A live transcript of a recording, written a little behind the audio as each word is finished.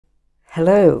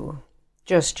Hello,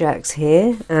 Just Jax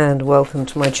here and welcome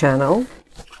to my channel.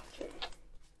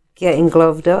 Getting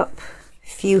gloved up, a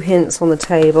few hints on the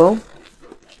table.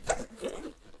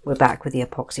 We're back with the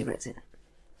epoxy resin.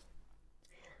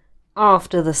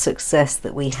 After the success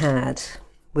that we had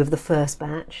with the first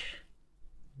batch,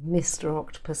 Mr.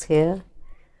 Octopus here,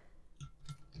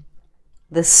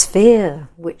 the sphere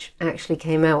which actually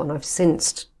came out, and I've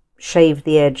since shaved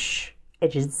the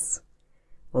edges,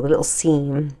 or the little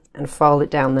seam, and filed it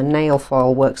down. The nail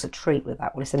file works a treat with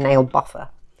that one. It's a nail buffer.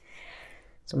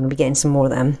 So I'm going to be getting some more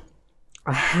of them.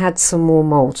 I had some more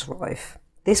moulds arrive.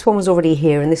 This one was already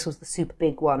here, and this was the super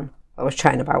big one I was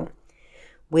chatting about.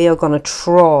 We are going to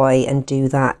try and do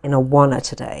that in a oneer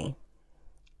today.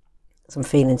 So I'm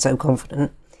feeling so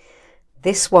confident.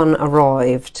 This one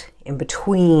arrived in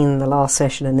between the last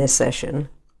session and this session.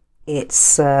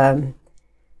 It's an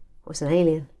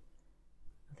alien.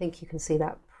 I think you can see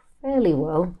that fairly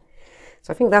well.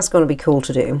 So I think that's going to be cool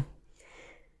to do.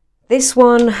 This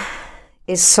one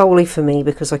is solely for me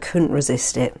because I couldn't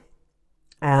resist it.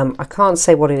 I can't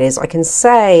say what it is. I can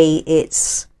say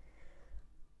it's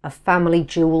a family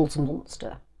jewels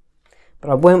monster, but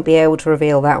I won't be able to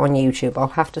reveal that on YouTube. I'll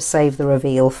have to save the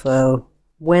reveal for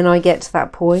when I get to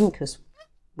that point, because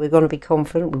we're going to be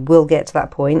confident we will get to that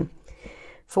point,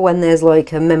 for when there's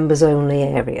like a members only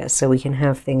area, so we can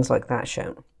have things like that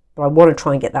shown. But I want to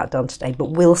try and get that done today,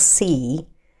 but we'll see.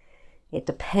 It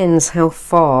depends how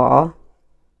far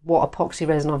what epoxy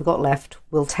resin I've got left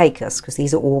will take us, because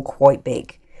these are all quite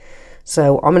big.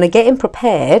 So I'm going to get him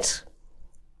prepared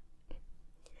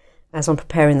as I'm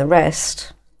preparing the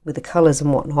rest with the colours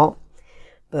and whatnot,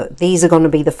 but these are going to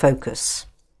be the focus.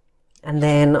 And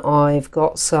then I've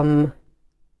got some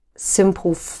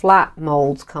simple flat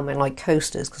moulds coming, like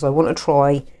coasters, because I want to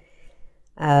try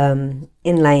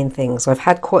inlaying things. I've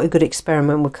had quite a good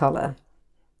experiment with colour,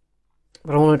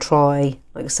 but I want to try,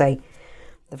 like I say,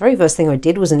 the very first thing I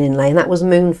did was an inlay, and that was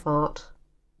moon fart.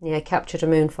 Yeah, captured a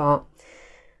moon fart.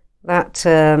 That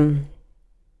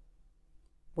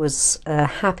was a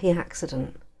happy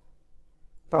accident,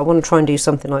 but I want to try and do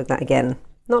something like that again.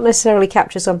 Not necessarily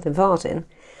capture something farting,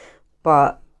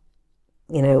 but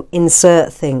you know,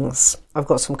 insert things. I've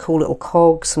got some cool little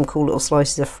cogs, some cool little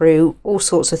slices of fruit, all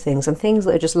sorts of things, and things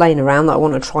that are just laying around that I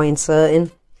want to try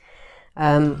inserting.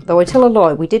 Though I tell a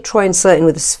lie, we did try inserting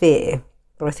with a sphere,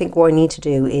 but I think what I need to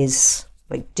do is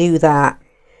like do that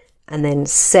and then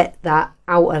set that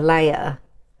outer layer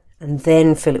and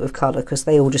then fill it with colour, because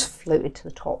they all just floated to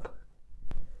the top.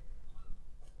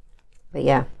 But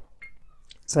yeah,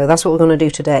 so that's what we're going to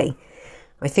do today.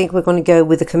 I think we're going to go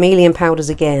with the chameleon powders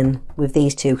again with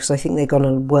these two, because I think they're going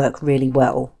to work really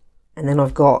well. And then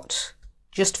I've got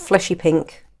just fleshy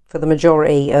pink for the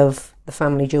majority of the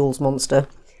family jewels monster.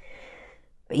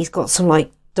 But he's got some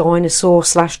like dinosaur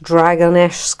 /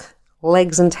 dragon-esque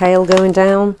legs and tail going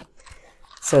down.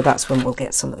 So that's when we'll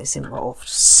get some of this involved.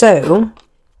 So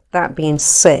that being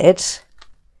said,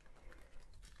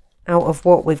 out of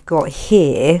what we've got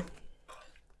here,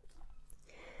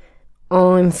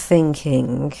 I'm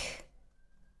thinking,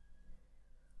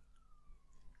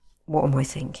 what am I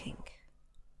thinking?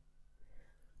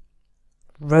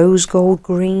 Rose gold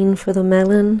green for the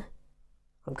melon.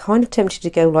 I'm kind of tempted to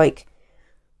go like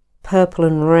purple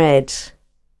and red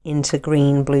into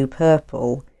green, blue,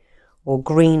 purple, or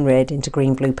green, red into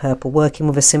green, blue, purple, working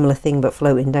with a similar thing but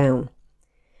floating down.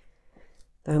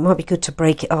 Though it might be good to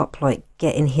break it up, like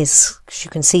getting his, because you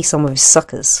can see some of his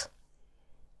suckers.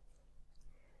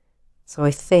 So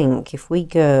I think if we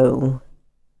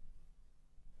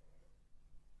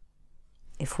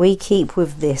keep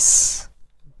with this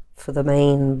for the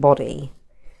main body,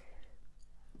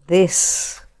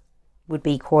 this would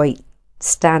be quite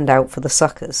standout for the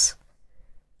suckers.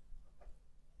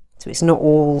 So it's not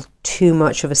all too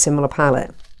much of a similar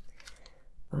palette.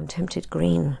 I'm tempted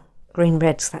green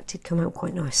reds, that did come out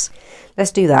quite nice.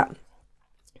 Let's do that.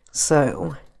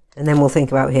 So, and then we'll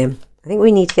think about him. I think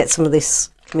we need to get some of this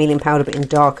chameleon powder, but in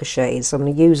darker shades. So I'm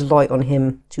going to use light on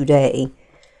him today,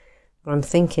 but I'm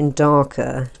thinking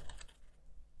darker.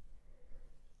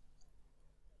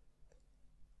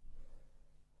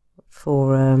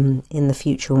 For in the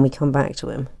future when we come back to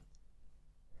him.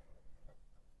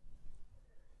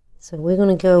 So we're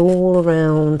going to go all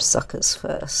around suckers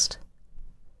first.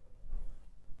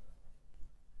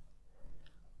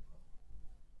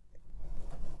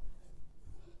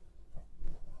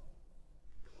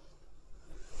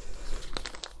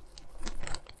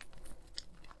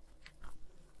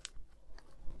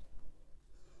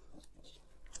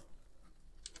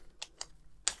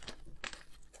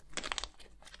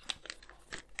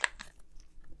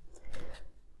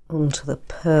 onto the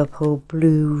purple,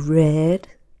 blue, red.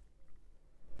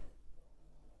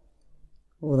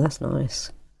 Oh, that's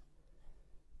nice.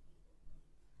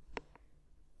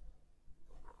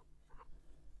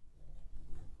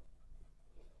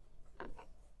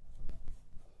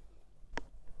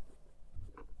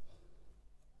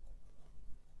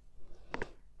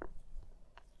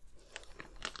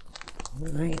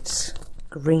 Right,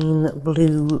 green,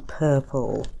 blue,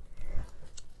 purple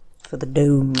for the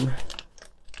dome.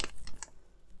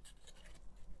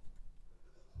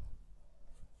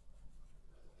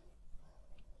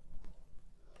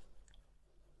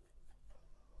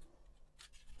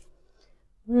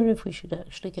 I wonder if we should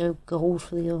actually go gold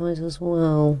for the eyes as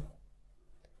well.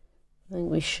 I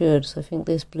think we should, so I think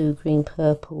this blue, green,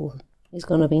 purple is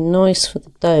going to be nice for the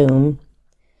dome,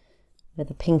 where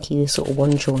the pinky sort of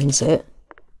one joins it.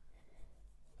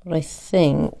 But I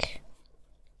think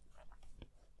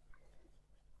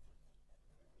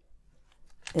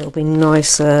it'll be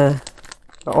nicer,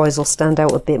 the eyes will stand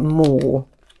out a bit more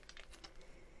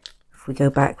if we go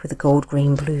back with the gold,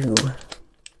 green, blue.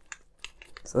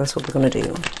 So that's what we're going to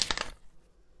do.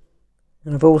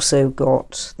 And I've also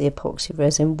got the epoxy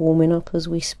resin warming up as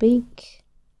we speak.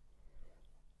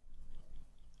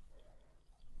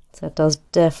 So that does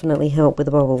definitely help with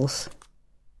the bubbles.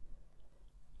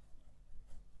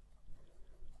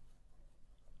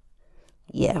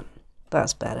 Yeah,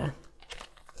 that's better.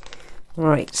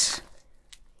 Right,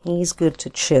 he's good to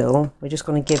chill. We're just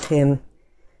going to give him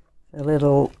a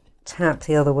little tap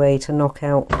the other way to knock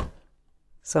out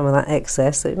some of that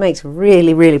excess. So it makes a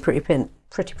really, really pretty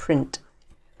print.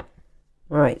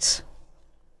 Right.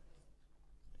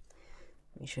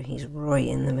 Make sure he's right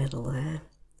in the middle there.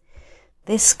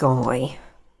 This guy,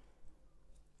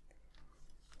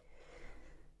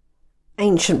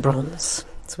 ancient bronze.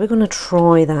 So we're going to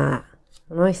try that.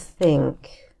 And I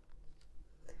think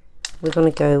we're going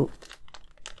to go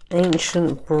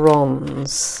ancient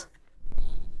bronze.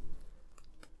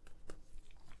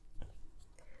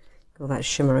 Got that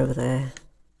shimmer over there.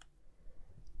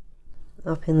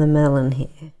 Up in the melon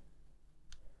here.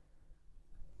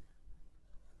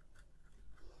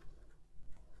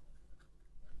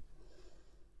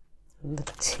 And the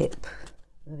tip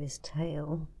of his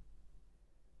tail.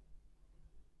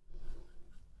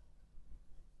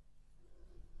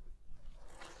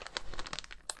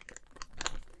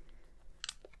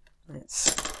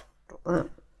 Let's drop that.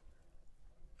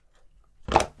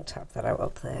 Tap that out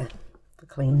up there for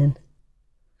cleaning.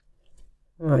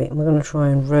 Right, and we're going to try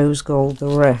and rose gold the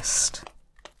rest.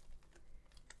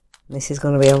 This is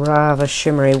going to be a rather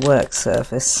shimmery work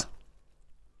surface.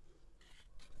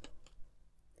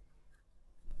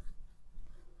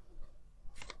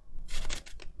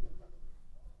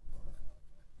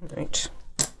 Right.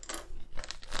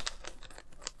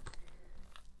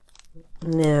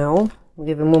 Now, we'll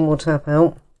give him one more tap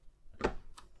out.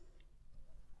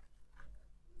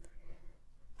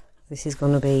 This is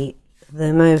going to be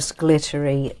the most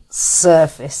glittery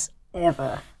surface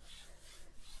ever.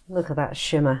 Look at that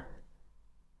shimmer.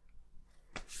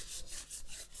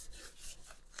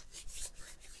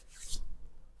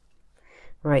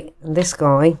 Right, and this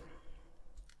guy,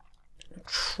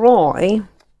 try.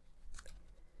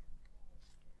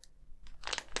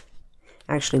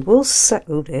 Actually, we'll set.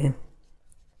 Oh dear.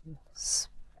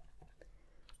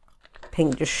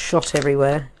 Pink just shot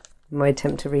everywhere in my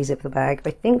attempt to rezip the bag.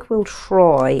 I think we'll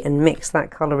try and mix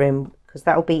that colour in, because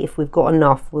that'll be, if we've got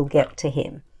enough, we'll get to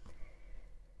him.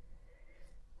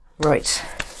 Right.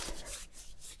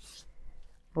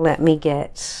 Let me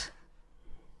get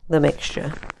the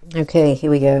mixture. Okay,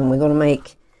 here we go. And we're going to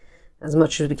make as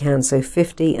much as we can. So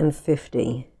 50 and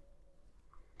 50.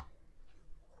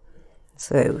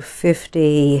 So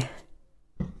 50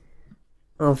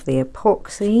 of the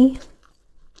epoxy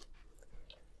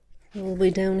all the way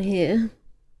down here.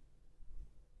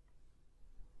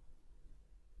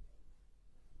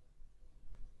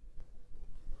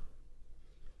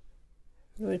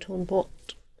 Right on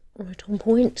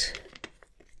point.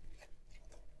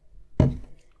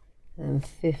 And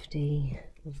 50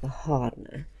 of the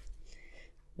hardener.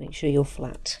 Make sure you're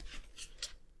flat.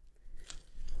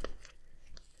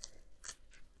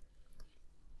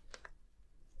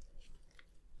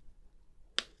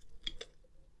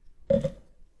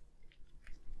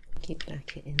 Keep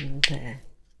back it in there.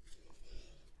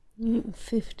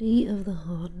 50 of the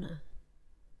hardener.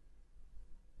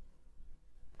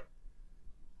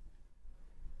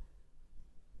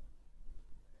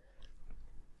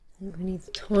 I think we need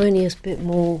the tiniest bit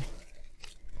more,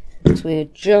 so we're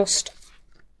just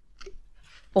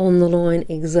on the line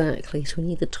exactly, so we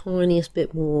need the tiniest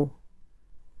bit more.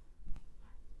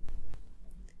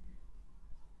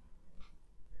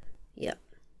 Yep.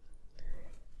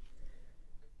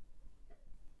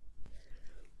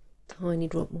 Tiny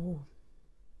drop more.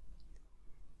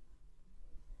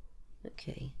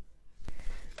 Okay.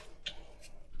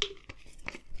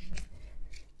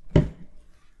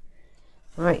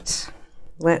 Right,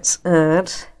 let's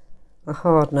add the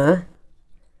hardener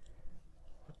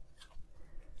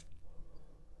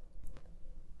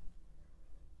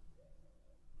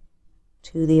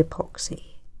to the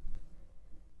epoxy.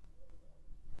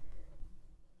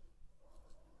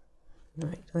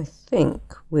 Right, I think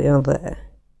we are there.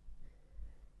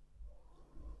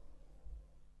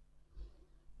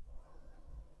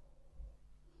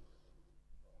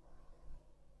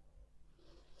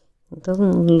 It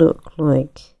doesn't look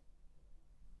like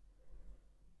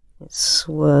it's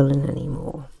swirling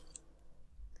anymore.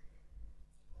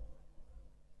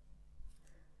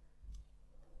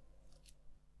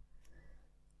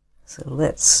 So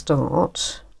let's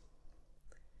start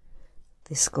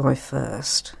this guy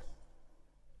first.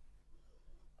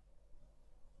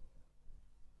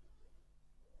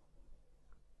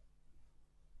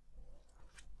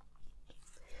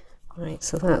 Right,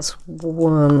 so that's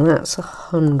 1, that's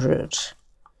 100.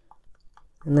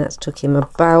 And that took him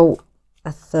about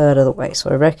a third of the way. So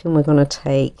I reckon we're going to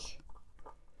take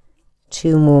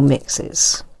 2 more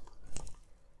mixes.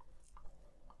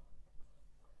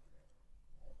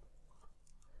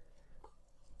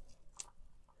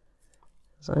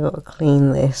 So I've got to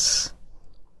clean this.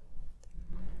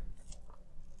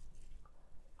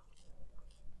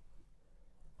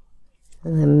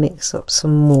 And then mix up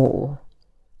some more.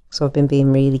 So I've been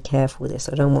being really careful with this.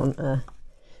 I don't want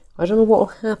I don't know what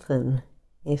will happen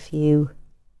if you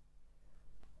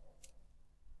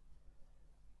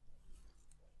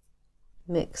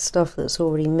mix stuff that's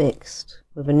already mixed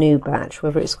with a new batch,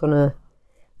 whether it's going to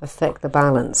affect the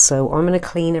balance. So I'm going to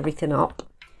clean everything up.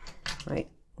 Right,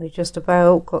 we just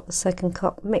about got the second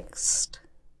cup mixed.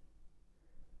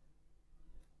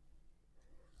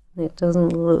 It doesn't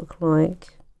look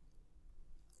like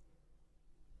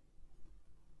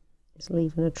it's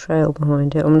leaving a trail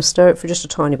behind it. I'm going to stir it for just a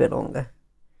tiny bit longer.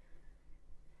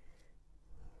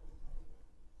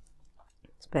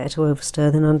 It's better to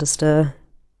overstir than understir.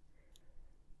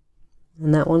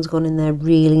 And that one's gone in there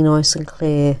really nice and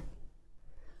clear.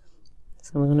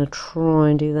 So we're going to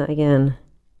try and do that again.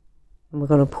 And we're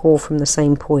going to pour from the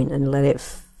same point and let it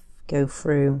go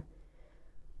through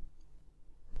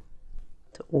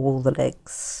to all the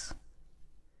legs.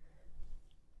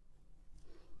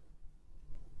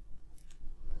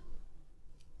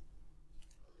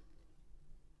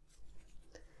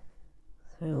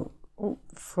 So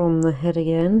from the head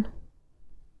again.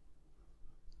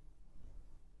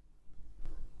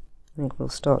 I think we'll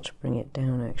start to bring it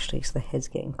down actually, so the head's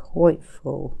getting quite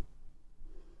full.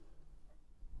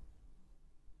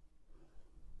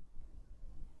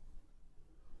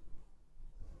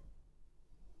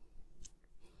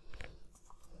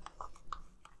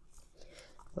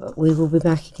 But we will be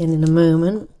back again in a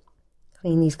moment.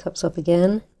 Clean these cups up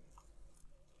again.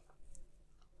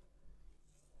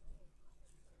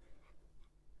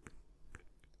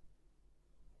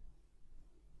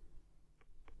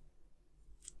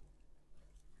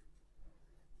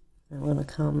 I'm going to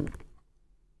come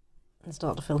and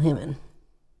start to fill him in.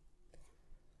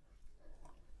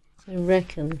 So I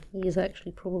reckon he is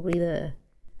actually probably there.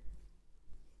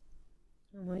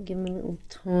 I might give him a little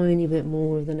tiny bit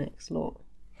more of the next lot.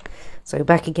 So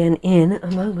back again in a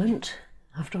moment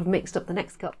after I've mixed up the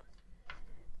next cup.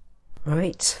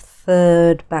 Right,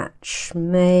 third batch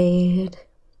made,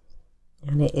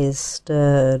 and it is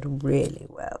stirred really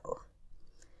well.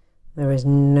 There is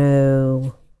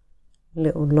no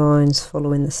little lines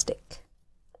following the stick.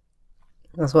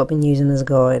 That's what I've been using as a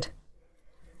guide.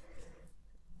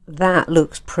 That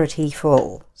looks pretty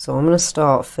full, so I'm going to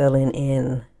start filling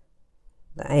in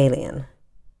the alien.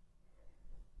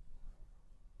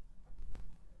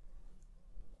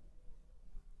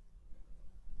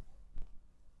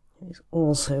 It's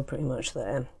also pretty much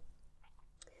there.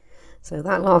 So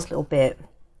that last little bit,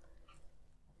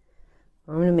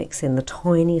 I'm going to mix in the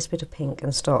tiniest bit of pink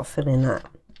and start filling that.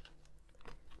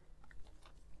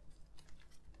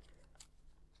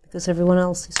 Because everyone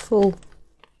else is full.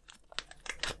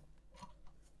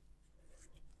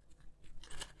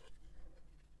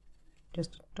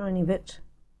 Just a tiny bit.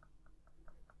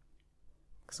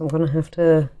 Because I'm going to have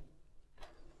to,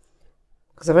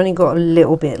 because I've only got a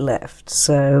little bit left,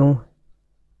 so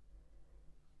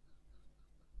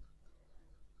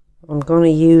I'm going to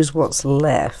use what's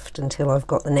left until I've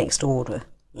got the next order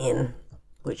in,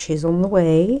 which is on the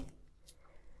way.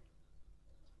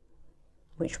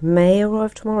 which may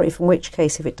arrive tomorrow, in which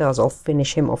case, if it does, I'll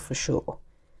finish him off for sure.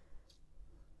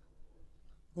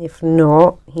 If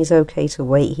not, he's okay to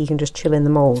wait. He can just chill in the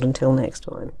mould until next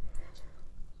time.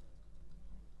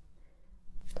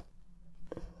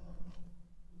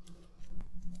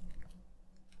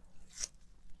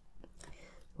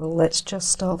 Well, let's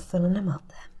just start filling him up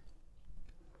then.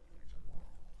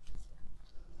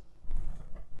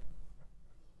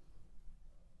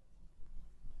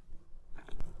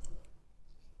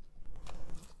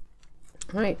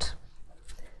 Right,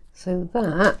 so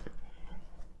that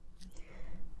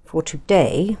for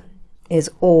today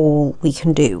is all we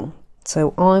can do.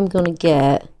 So I'm going to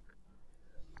get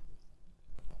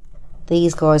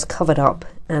these guys covered up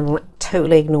and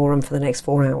totally ignore them for the next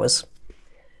 4 hours.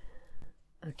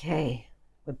 Okay,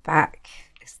 we're back.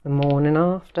 It's the morning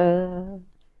after.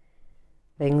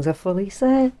 Things are fully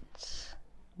set.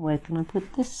 Where can I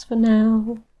put this for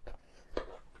now?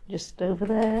 Just over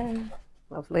there.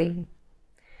 Lovely.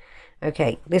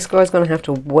 Okay, this guy's going to have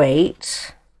to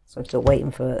wait. So I'm still waiting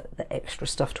for the extra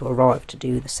stuff to arrive to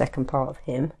do the second part of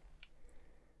him.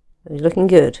 But he's looking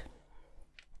good.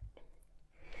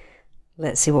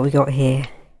 Let's see what we got here.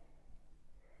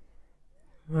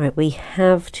 Right, we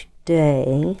have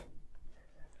today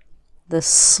the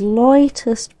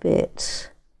slightest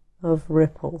bit of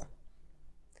ripple.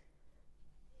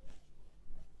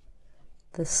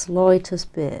 The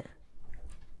slightest bit.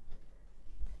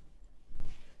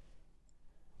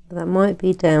 That might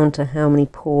be down to how many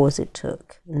pours it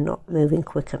took and not moving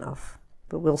quick enough.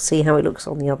 But we'll see how it looks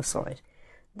on the other side.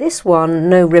 This one,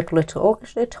 no ripple at all.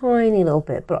 Actually, a tiny little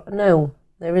bit, but no,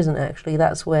 there isn't actually.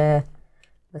 That's where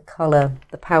the colour,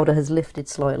 the powder has lifted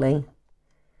slightly.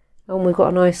 Oh, and we've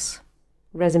got a nice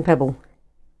resin pebble.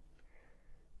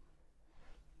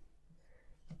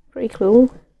 Pretty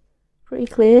cool. Pretty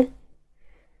clear.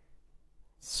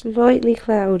 Slightly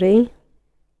cloudy.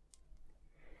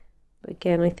 But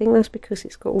again, I think that's because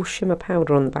it's got all shimmer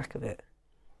powder on the back of it.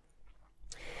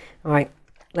 Alright,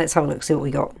 let's have a look, see what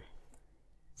we got.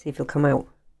 See if he'll come out.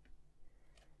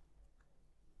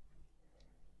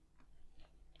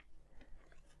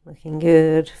 Looking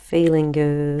good, feeling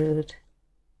good.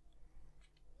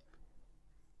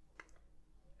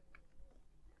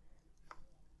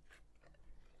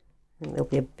 I think there'll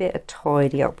be a bit of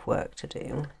tidy up work to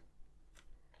do.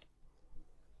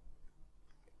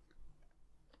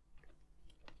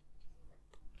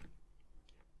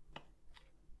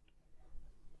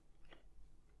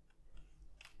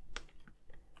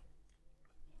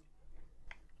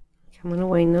 Coming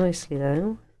away nicely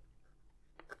though.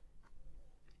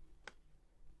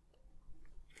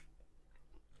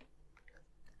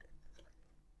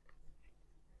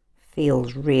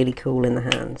 Feels really cool in the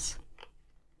hands.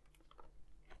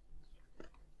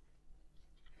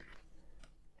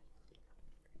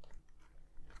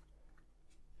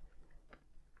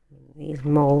 These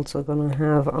moulds are going to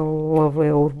have a lovely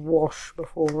old wash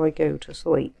before I go to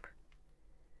sleep.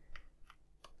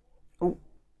 Oh,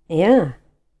 yeah.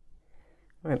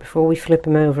 Right, before we flip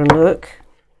him over and look,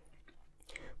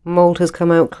 mould has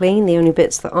come out clean. The only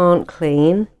bits that aren't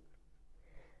clean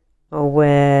are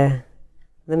where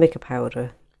the mica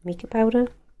powder.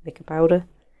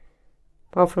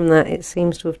 Apart from that, it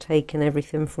seems to have taken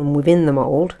everything from within the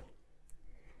mould.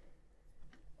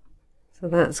 So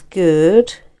that's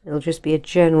good. It'll just be a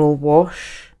general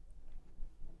wash.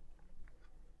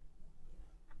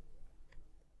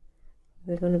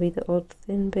 There's going to be the odd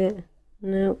thin bit.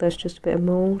 No, that's just a bit of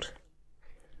mould.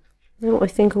 No, I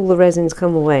think all the resin's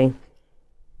come away.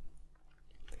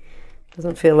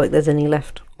 Doesn't feel like there's any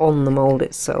left on the mould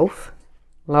itself.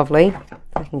 Lovely.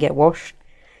 I can get washed.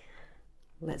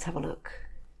 Let's have a look.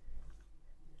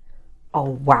 Oh,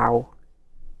 wow.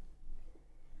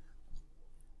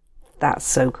 That's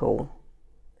so cool.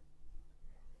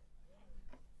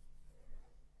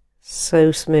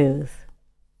 So smooth.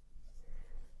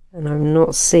 And I'm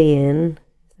not seeing...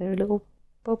 Is there a little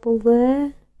bubble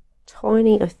there?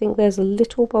 Tiny, I think there's a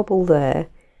little bubble there.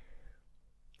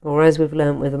 Or as we've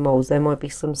learnt with the moulds, there might be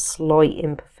some slight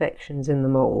imperfections in the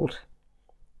mould.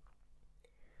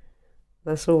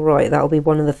 That's alright, that'll be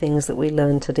one of the things that we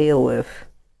learn to deal with.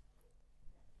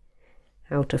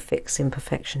 How to fix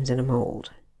imperfections in a mould.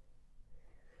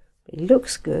 It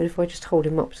looks good if I just hold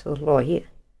him up to the light.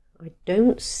 I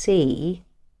don't see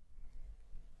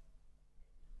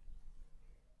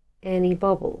any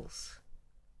bubbles,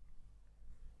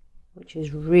 which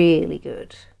is really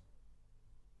good.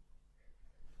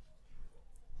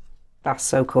 That's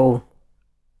so cool.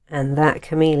 And that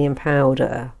chameleon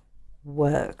powder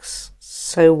works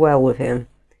so well with him.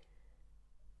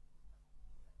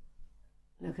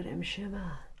 Look at him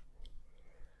shimmer.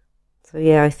 So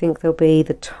yeah, I think there'll be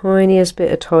the tiniest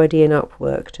bit of tidying up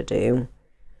work to do.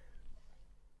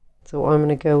 So I'm going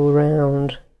to go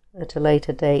around at a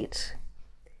later date,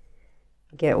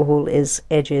 get all his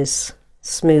edges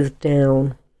smoothed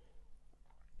down.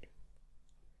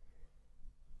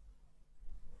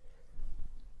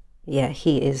 Yeah,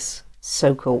 he is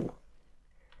so cool.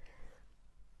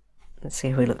 Let's see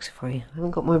how he looks if I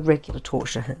haven't got my regular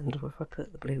torch to hand, or if I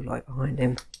put the blue light behind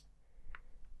him.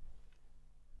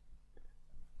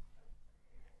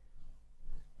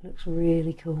 Looks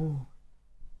really cool.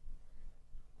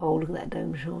 Oh, look at that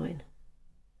dome shine.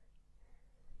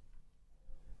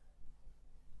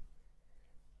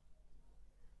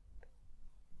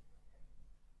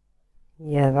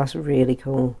 Yeah, that's really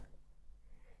cool.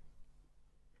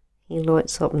 He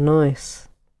lights up nice.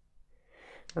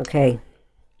 Okay,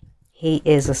 he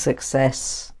is a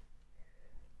success.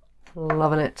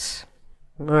 Loving it.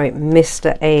 Right,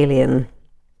 Mr. Alien.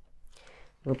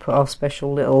 We'll put our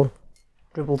special little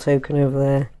dribble token over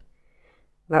there.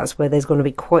 That's where there's going to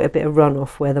be quite a bit of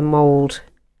runoff, where the mould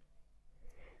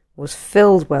was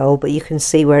filled well, but you can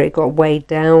see where it got weighed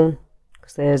down,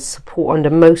 because there's support under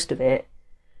most of it.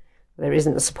 There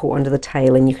isn't the support under the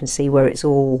tail, and you can see where it's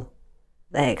all,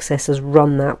 the excess has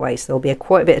run that way, so there'll be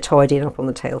quite a bit of tidying up on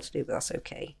the tail to do, but that's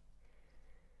okay.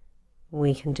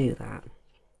 We can do that.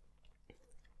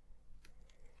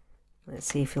 Let's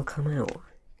see if he'll come out.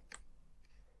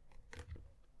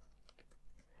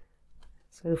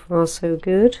 So far so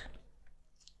good.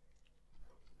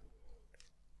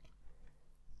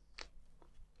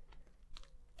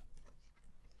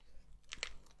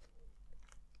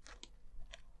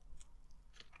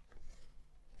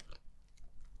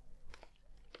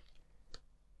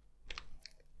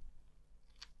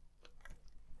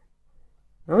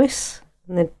 Nice.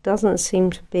 And there doesn't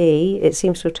seem to be, it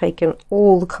seems to have taken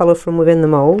all the colour from within the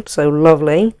mould, so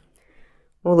lovely.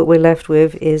 All that we're left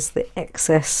with is the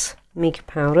excess mica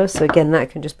powder, so again that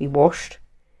can just be washed.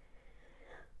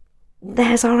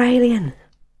 There's our alien.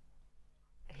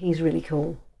 He's really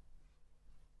cool.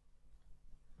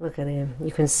 Look at him.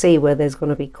 You can see where there's going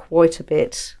to be quite a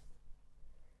bit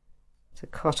to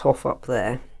cut off up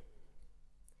there.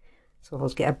 So I'll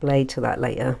get a blade to that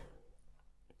later.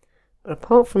 But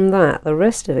apart from that, the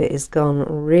rest of it is gone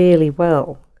really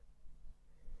well.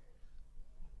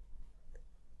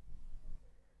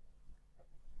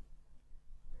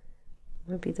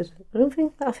 Maybe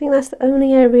I think that's the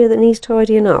only area that needs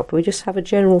tidying up. We just have a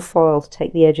general file to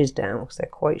take the edges down because they're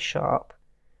quite sharp.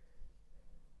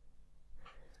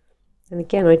 And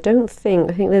again, I think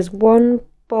there's one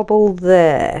bubble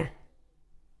there,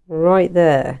 right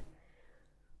there.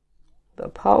 But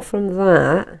apart from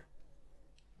that,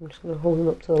 I'm just going to hold them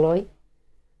up to the light.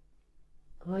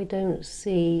 I don't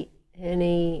see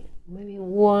any, maybe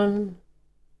one.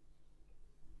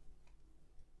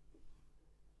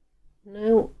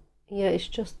 No, yeah, it's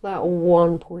just that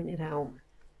one pointed out.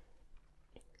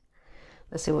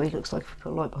 Let's see what he looks like if we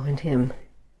put a light behind him.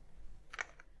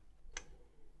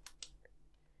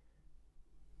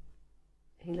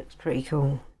 He looks pretty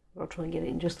cool. I'll try and get it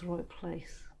in just the right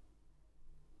place.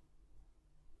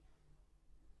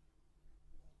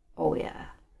 Oh yeah.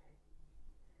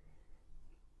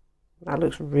 That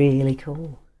looks really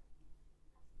cool.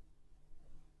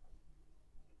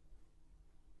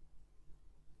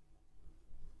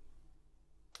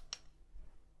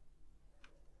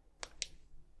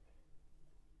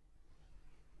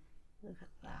 Look at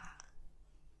that.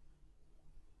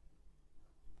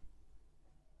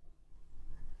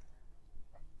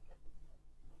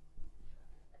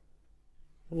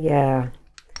 Yeah.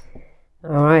 All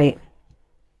right.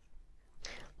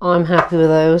 I'm happy with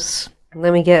those.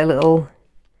 Let me get a little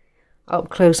up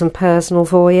close and personal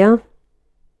for you.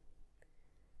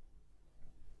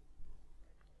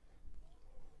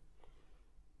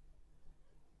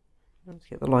 Let's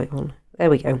get the light on. There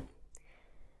we go.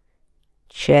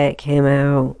 Check him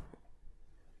out.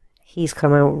 He's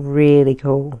come out really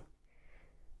cool.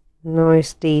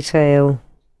 Nice detail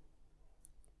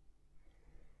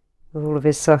with all of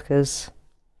his suckers.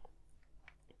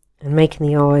 And making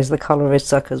the eyes the colour of his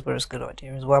suckers was a good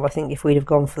idea as well. I think if we'd have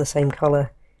gone for the same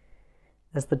colour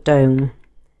as the dome,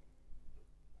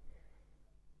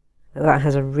 that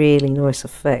has a really nice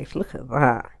effect. Look at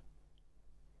that.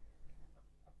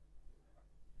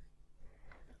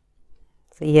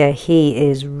 So yeah, he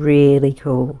is really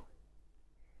cool.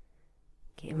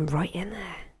 Get him right in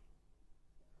there.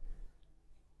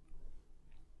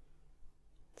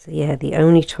 So yeah, the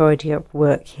only tidy up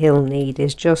work he'll need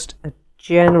is just a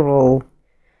general,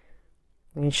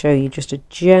 I'm going to show you just a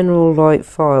general light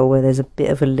file where there's a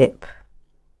bit of a lip.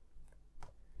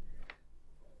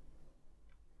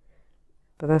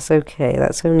 but that's okay.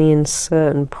 That's only in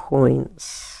certain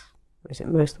points. Is it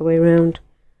most of the way around?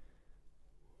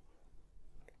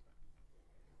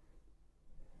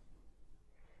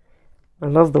 I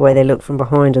love the way they look from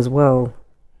behind as well.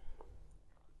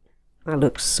 That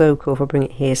looks so cool. If I bring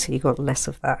it here so you've got less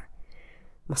of that,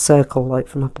 my circle light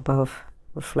from up above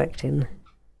reflecting.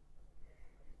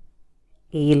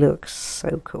 He looks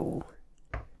so cool.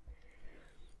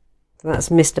 So that's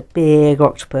Mr. Big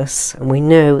Octopus, and we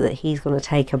know that he's going to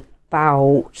take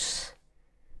about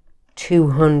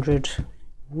 200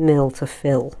 mil to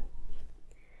fill.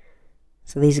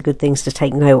 So these are good things to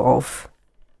take note of.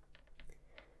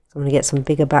 So I'm going to get some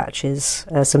bigger batches,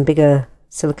 some bigger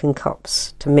silicone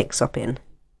cups to mix up in.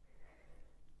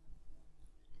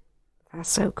 That's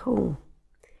so cool.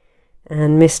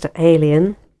 And Mr.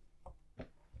 Alien,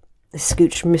 let's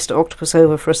scooch Mr. Octopus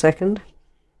over for a second.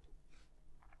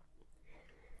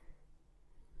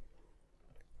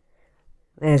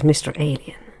 There's Mr.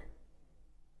 Alien.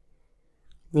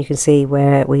 You can see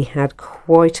where we had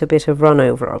quite a bit of run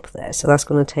over up there, so that's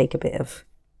going to take a bit of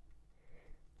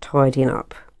tidying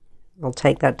up. I'll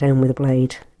take that down with a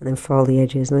blade and then file the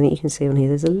edges, and then you can see on here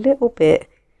there's a little bit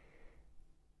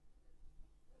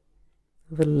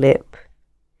of a lip.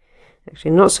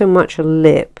 Actually, not so much a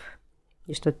lip,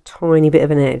 just a tiny bit of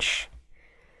an edge.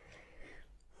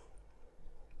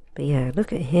 But yeah,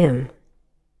 look at him.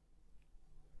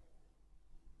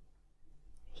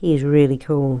 He is really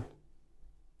cool.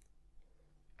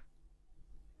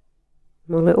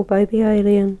 My little baby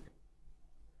alien.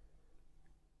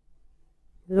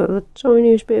 He's got the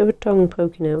tiniest bit of a tongue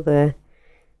poking out there.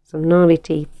 Some gnarly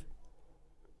teeth.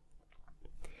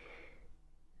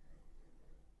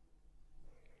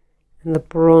 And the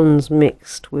bronze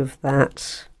mixed with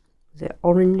that, is it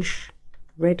orange,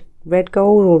 red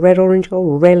gold, or red orange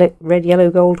gold, or red yellow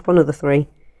gold, one of the three.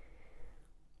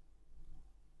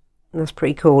 And that's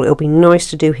pretty cool. It'll be nice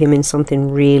to do him in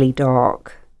something really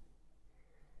dark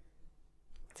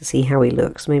to see how he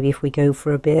looks. Maybe if we go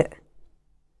for a bit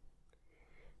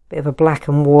of a black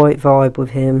and white vibe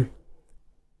with him.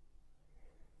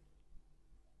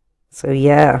 So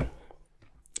yeah,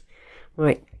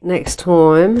 right, next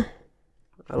time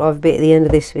I'll have a bit at the end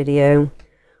of this video,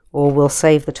 or we'll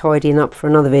save the tidying up for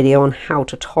another video on how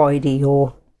to tidy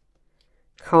your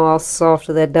casts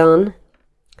after they're done,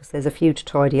 because there's a few to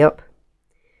tidy up.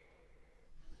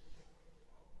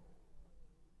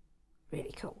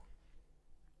 Really cool.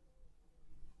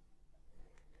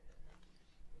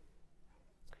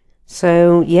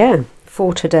 So yeah,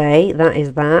 for today, that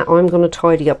is that. I'm going to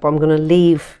tidy up. I'm going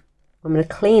to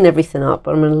clean everything up,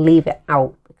 but I'm going to leave it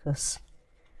out because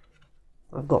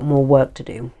I've got more work to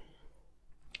do.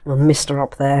 I'll mister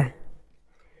up there.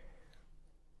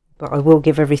 But I will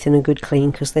give everything a good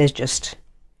clean because there's just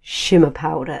shimmer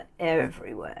powder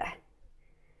everywhere.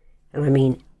 And I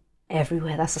mean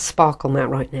everywhere. That's a spark on that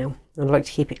right now. I'd like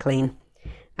to keep it clean.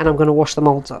 And I'm going to wash the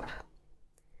moulds up.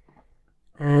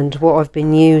 And what I've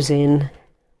been using,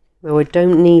 though I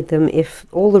don't need them, if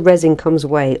all the resin comes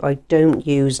away, I don't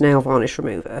use nail varnish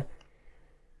remover.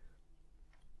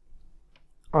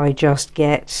 I just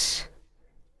get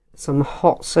some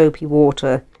hot soapy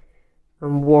water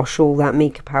and wash all that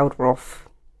mica powder off,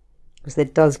 because there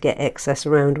does get excess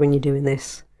around when you're doing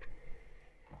this.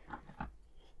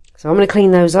 So I'm going to clean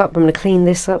those up. I'm going to clean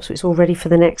this up so it's all ready for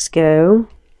the next go.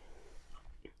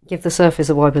 Give the surface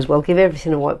a wipe as well. Give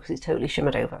everything a wipe because it's totally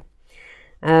shimmered over.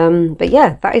 But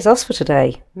yeah, that is us for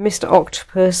today. Mr.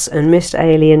 Octopus and Mr.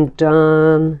 Alien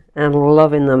done, and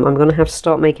loving them. I'm going to have to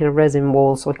start making a resin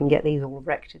wall so I can get these all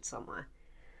erected somewhere,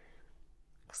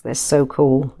 because they're so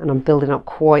cool, and I'm building up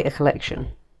quite a collection.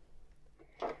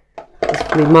 This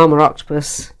can be Mama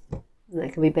Octopus, and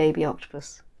that can be Baby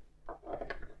Octopus.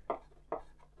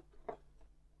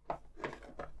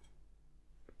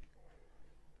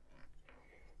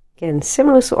 Again,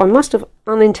 similar sort. I must have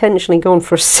unintentionally gone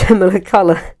for a similar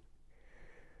colour.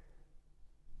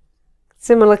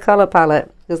 Similar colour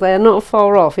palette, because they are not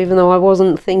far off, even though I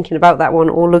wasn't thinking about that one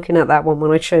or looking at that one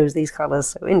when I chose these colours.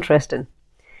 So interesting.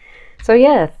 So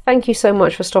yeah, thank you so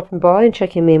much for stopping by and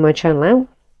checking me and my channel out.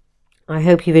 I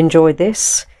hope you've enjoyed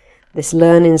this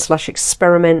learning /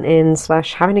 experimenting /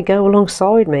 having to go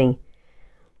alongside me.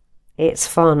 It's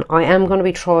fun. I am going to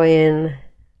be trying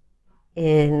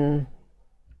in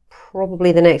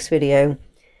probably the next video. I'm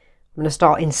going to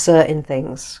start inserting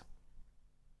things.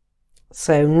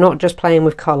 So not just playing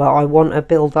with colour. I want to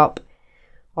build up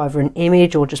either an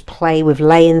image or just play with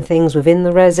laying things within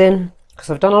the resin, because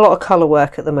I've done a lot of colour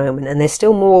work at the moment and there's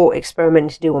still more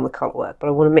experimenting to do on the colour work, but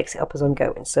I want to mix it up as I'm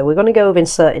going. So we're going to go with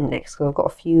inserting next, because I've got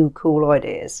a few cool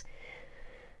ideas.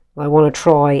 I want to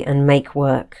try and make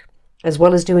work, as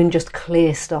well as doing just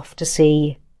clear stuff to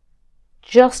see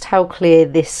just how clear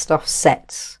this stuff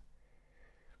sets.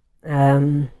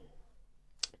 Though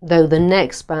the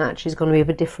next batch is going to be of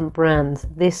a different brand.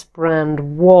 This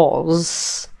brand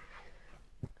was,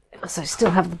 so I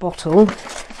still have the bottle.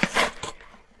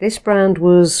 This brand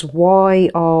was YRYMHT.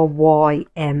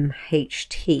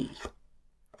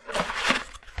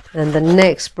 And the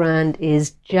next brand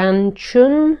is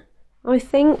Janchun, I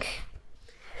think.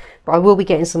 But I will be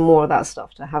getting some more of that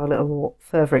stuff to have a little more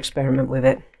further experiment with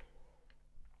it.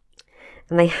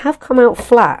 And they have come out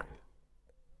flat.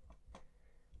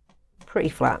 Pretty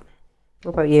flat.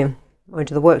 What about you? Mind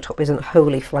you, the worktop isn't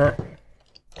wholly flat.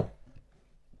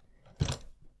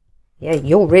 Yeah,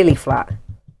 you're really flat.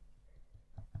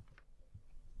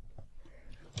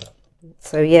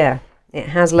 So yeah, it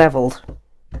has leveled,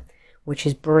 which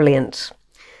is brilliant.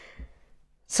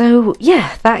 So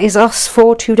yeah, that is us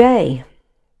for today.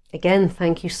 Again,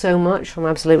 thank you so much. I'm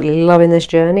absolutely loving this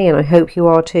journey, and I hope you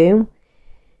are too.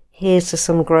 Here's to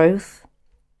some growth.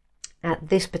 At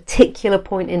this particular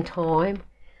point in time,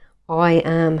 I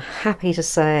am happy to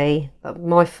say that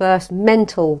my first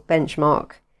mental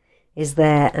benchmark is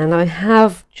there, and I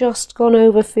have just gone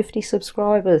over 50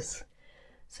 subscribers.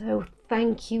 So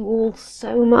thank you all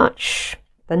so much.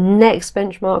 The next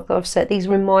benchmark that I've set, these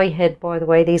are in my head, by the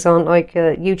way, these aren't like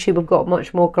YouTube have got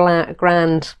much more grand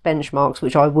benchmarks,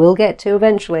 which I will get to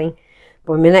eventually,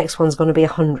 but my next one's going to be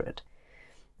 100,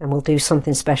 and we'll do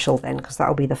something special then, because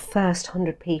that'll be the first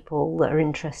 100 people that are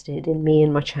interested in me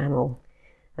and my channel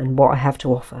and what I have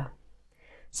to offer.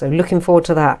 So looking forward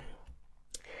to that.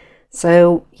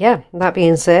 So yeah, that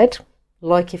being said,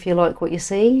 like if you like what you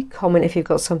see, comment if you've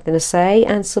got something to say,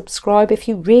 and subscribe if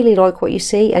you really like what you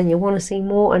see and you want to see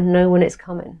more and know when it's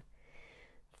coming.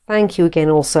 Thank you again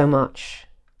all so much.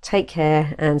 Take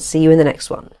care and see you in the next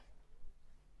one.